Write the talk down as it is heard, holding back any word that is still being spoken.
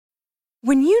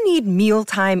When you need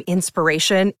mealtime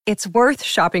inspiration, it's worth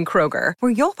shopping Kroger,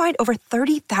 where you'll find over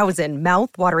 30,000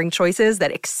 mouth-watering choices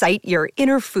that excite your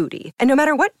inner foodie. And no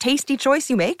matter what tasty choice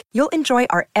you make, you'll enjoy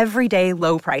our everyday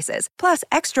low prices, plus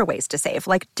extra ways to save,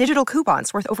 like digital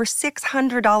coupons worth over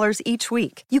 $600 each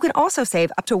week. You can also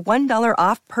save up to $1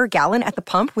 off per gallon at the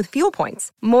pump with fuel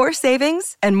points. More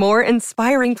savings and more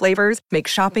inspiring flavors make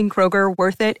shopping Kroger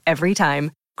worth it every time.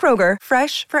 Kroger,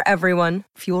 fresh for everyone.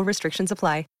 Fuel restrictions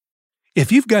apply. If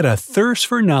you've got a thirst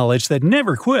for knowledge that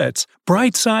never quits,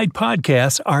 Brightside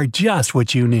Podcasts are just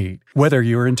what you need. Whether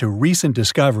you're into recent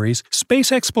discoveries, space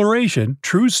exploration,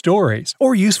 true stories,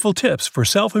 or useful tips for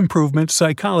self-improvement,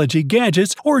 psychology,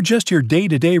 gadgets, or just your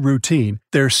day-to-day routine,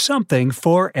 there's something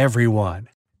for everyone.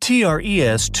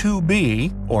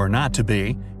 TRES-2b, or Not to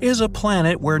Be, is a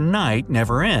planet where night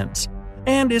never ends.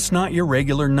 And it's not your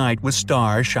regular night with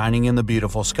stars shining in the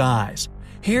beautiful skies.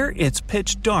 Here, it's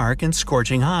pitch dark and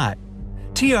scorching hot.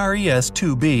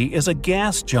 TRES-2b is a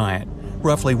gas giant,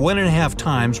 roughly 1.5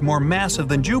 times more massive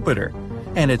than Jupiter,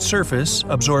 and its surface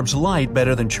absorbs light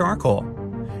better than charcoal.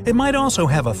 It might also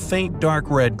have a faint dark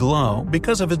red glow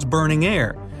because of its burning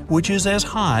air, which is as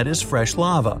hot as fresh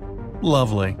lava.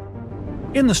 Lovely.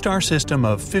 In the star system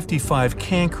of 55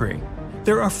 Cancri,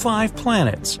 there are 5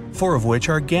 planets, 4 of which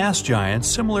are gas giants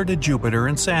similar to Jupiter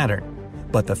and Saturn.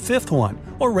 But the 5th one,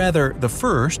 or rather the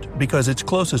first, because it's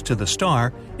closest to the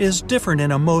star, is different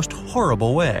in a most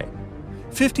horrible way.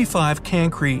 55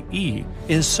 Cancri e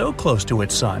is so close to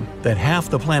its sun that half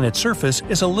the planet's surface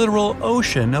is a literal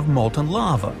ocean of molten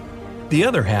lava. The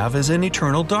other half is in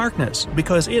eternal darkness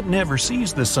because it never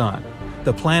sees the sun.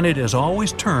 The planet is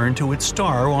always turned to its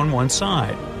star on one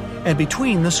side. And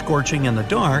between the scorching and the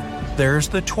dark, there's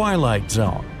the twilight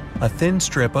zone, a thin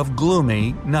strip of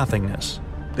gloomy nothingness.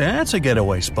 That's a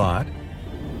getaway spot.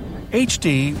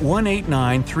 HD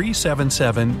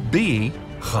 189377b,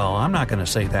 well, I'm not going to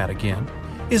say that again,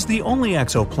 is the only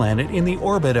exoplanet in the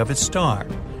orbit of its star.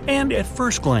 And at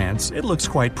first glance, it looks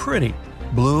quite pretty,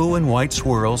 blue and white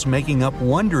swirls making up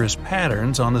wondrous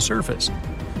patterns on the surface.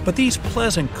 But these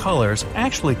pleasant colors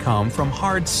actually come from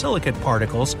hard silicate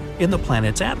particles in the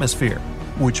planet's atmosphere,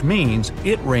 which means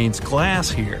it rains glass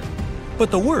here. But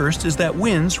the worst is that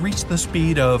winds reach the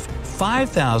speed of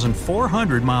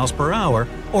 5,400 miles per hour,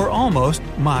 or almost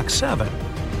Mach 7.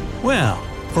 Well,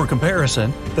 for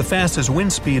comparison, the fastest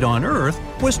wind speed on Earth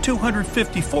was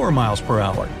 254 miles per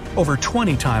hour, over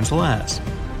 20 times less.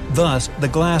 Thus, the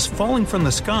glass falling from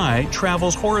the sky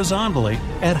travels horizontally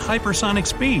at hypersonic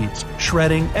speeds,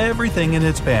 shredding everything in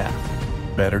its path.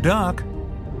 Better duck.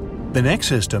 The next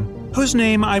system, whose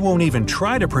name I won't even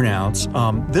try to pronounce,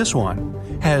 this one,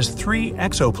 has 3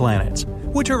 exoplanets,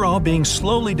 which are all being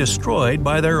slowly destroyed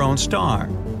by their own star.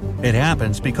 It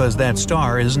happens because that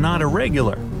star is not a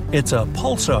regular. It's a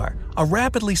pulsar, a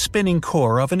rapidly spinning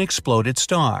core of an exploded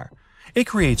star. It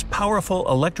creates powerful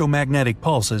electromagnetic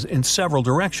pulses in several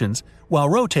directions while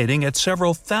rotating at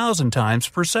several thousand times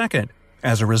per second.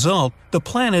 As a result, the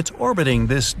planets orbiting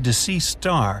this deceased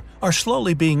star are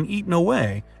slowly being eaten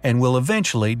away and will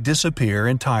eventually disappear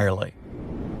entirely.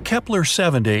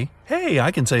 Kepler-70, hey,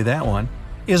 I can say that one,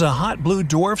 is a hot blue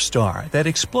dwarf star that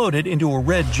exploded into a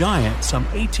red giant some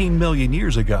 18 million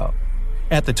years ago.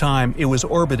 At the time, it was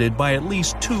orbited by at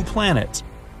least 2 planets,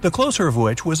 the closer of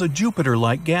which was a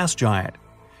Jupiter-like gas giant.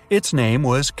 Its name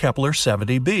was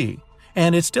Kepler-70b,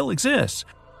 and it still exists,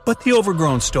 but the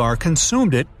overgrown star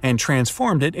consumed it and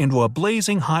transformed it into a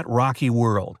blazing hot rocky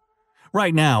world.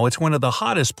 Right now, it's one of the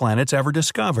hottest planets ever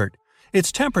discovered.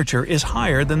 Its temperature is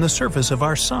higher than the surface of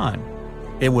our sun.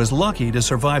 It was lucky to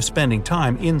survive spending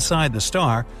time inside the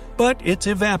star, but it's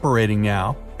evaporating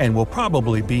now and will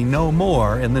probably be no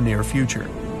more in the near future.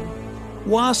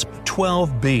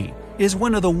 WASP-12b is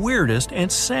one of the weirdest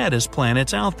and saddest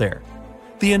planets out there.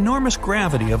 The enormous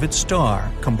gravity of its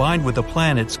star, combined with the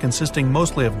planets consisting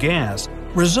mostly of gas,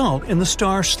 result in the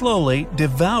star slowly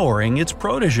devouring its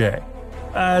protege.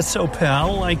 So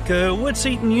pal, what's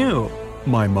eating you?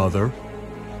 My mother.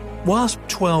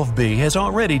 WASP-12b has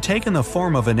already taken the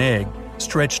form of an egg,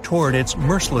 stretched toward its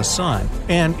merciless sun,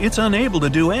 and it's unable to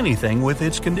do anything with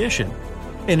its condition.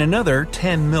 In another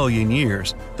 10 million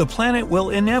years, the planet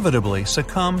will inevitably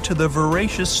succumb to the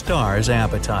voracious star's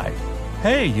appetite.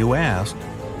 Hey, you asked.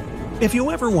 If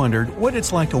you ever wondered what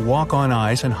it's like to walk on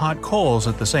ice and hot coals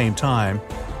at the same time,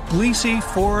 Gliese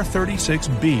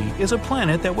 436b is a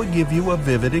planet that would give you a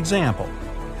vivid example.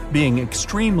 Being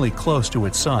extremely close to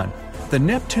its sun, the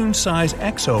Neptune-sized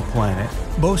exoplanet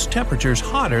boasts temperatures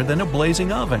hotter than a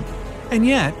blazing oven, and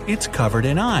yet it's covered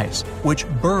in ice, which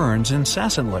burns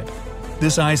incessantly.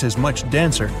 This ice is much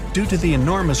denser due to the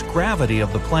enormous gravity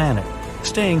of the planet,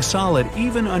 staying solid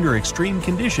even under extreme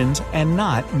conditions and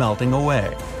not melting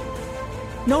away.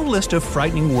 No list of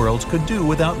frightening worlds could do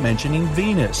without mentioning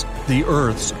Venus, the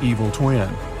Earth's evil twin.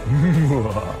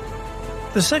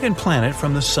 The second planet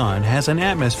from the Sun has an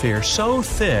atmosphere so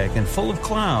thick and full of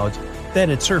clouds that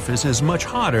its surface is much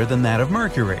hotter than that of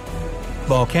Mercury.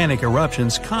 Volcanic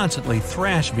eruptions constantly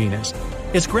thrash Venus.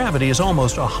 Its gravity is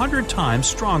almost 100 times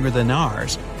stronger than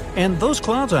ours, and those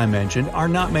clouds I mentioned are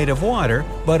not made of water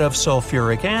but of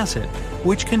sulfuric acid,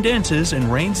 which condenses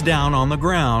and rains down on the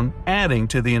ground, adding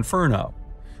to the inferno.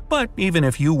 But even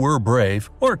if you were brave,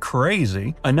 or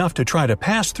crazy, enough to try to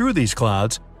pass through these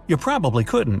clouds, you probably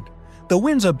couldn't. The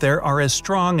winds up there are as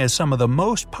strong as some of the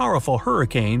most powerful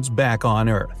hurricanes back on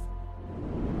Earth.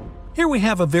 Here we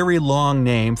have a very long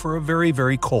name for a very,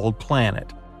 very cold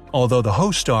planet. Although the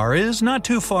host star is not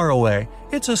too far away,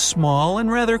 it's a small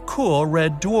and rather cool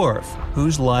red dwarf,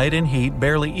 whose light and heat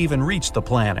barely even reach the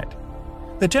planet.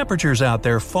 The temperatures out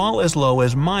there fall as low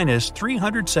as minus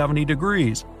 370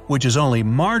 degrees, which is only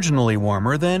marginally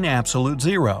warmer than absolute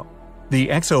zero. The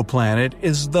exoplanet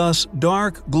is thus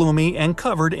dark, gloomy, and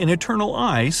covered in eternal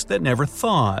ice that never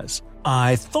thaws.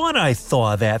 I thought I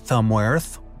thaw that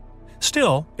Thumbworth.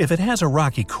 Still, if it has a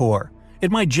rocky core,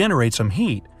 it might generate some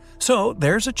heat, so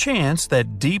there's a chance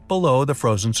that deep below the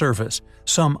frozen surface,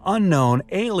 some unknown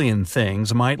alien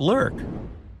things might lurk.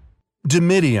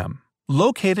 Dimidium,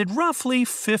 located roughly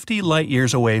 50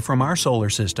 light-years away from our solar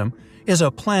system, is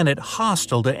a planet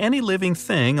hostile to any living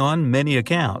thing on many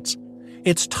accounts.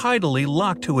 It's tidally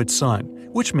locked to its sun,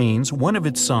 which means one of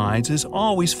its sides is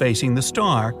always facing the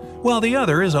star, while the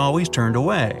other is always turned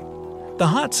away. The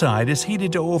hot side is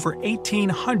heated to over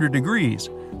 1,800 degrees,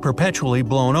 perpetually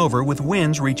blown over with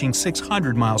winds reaching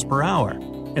 600 miles per hour.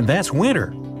 And that's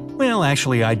winter. Well,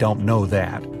 actually, I don't know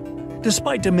that.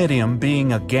 Despite Dimidium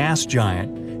being a gas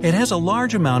giant, it has a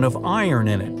large amount of iron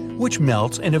in it, which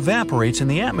melts and evaporates in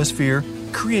the atmosphere,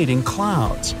 creating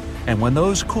clouds. And when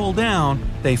those cool down,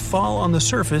 they fall on the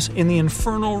surface in the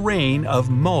infernal rain of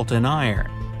molten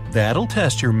iron. That'll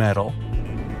test your mettle.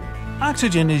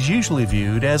 Oxygen is usually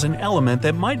viewed as an element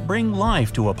that might bring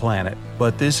life to a planet,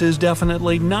 but this is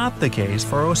definitely not the case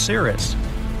for Osiris.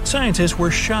 Scientists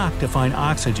were shocked to find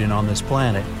oxygen on this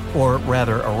planet, or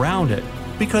rather around it,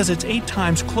 because it's 8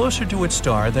 times closer to its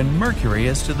star than Mercury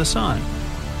is to the Sun.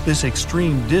 This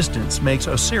extreme distance makes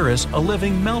Osiris a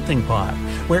living melting pot,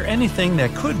 where anything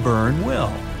that could burn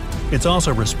will. It's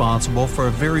also responsible for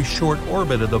a very short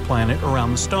orbit of the planet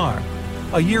around the star.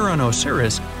 A year on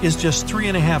Osiris is just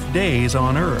 3.5 days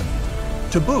on Earth.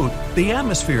 To boot, the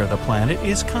atmosphere of the planet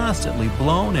is constantly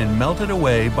blown and melted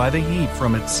away by the heat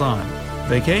from its sun.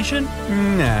 Vacation?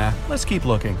 Nah, let's keep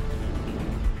looking.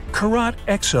 Karat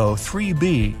EXO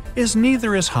 3b is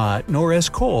neither as hot nor as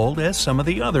cold as some of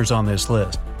the others on this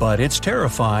list, but it's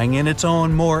terrifying in its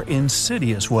own more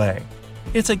insidious way.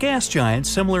 It's a gas giant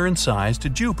similar in size to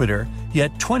Jupiter,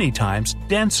 yet 20 times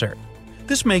denser.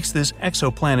 This makes this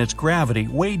exoplanet's gravity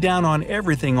weigh down on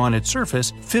everything on its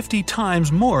surface 50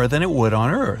 times more than it would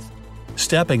on Earth.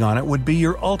 Stepping on it would be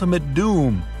your ultimate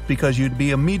doom, because you'd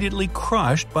be immediately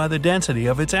crushed by the density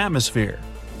of its atmosphere.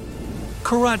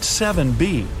 Karat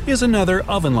 7b is another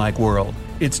oven-like world.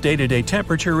 Its day-to-day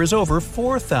temperature is over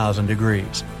 4,000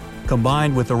 degrees.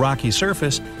 Combined with the rocky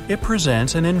surface, it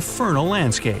presents an infernal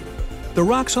landscape. The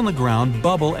rocks on the ground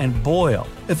bubble and boil,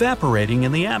 evaporating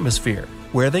in the atmosphere,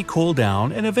 where they cool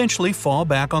down and eventually fall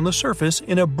back on the surface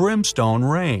in a brimstone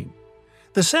rain.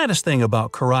 The saddest thing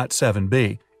about Karat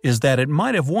 7b is that it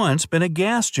might have once been a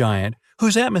gas giant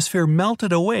whose atmosphere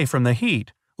melted away from the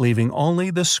heat, leaving only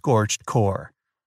the scorched core.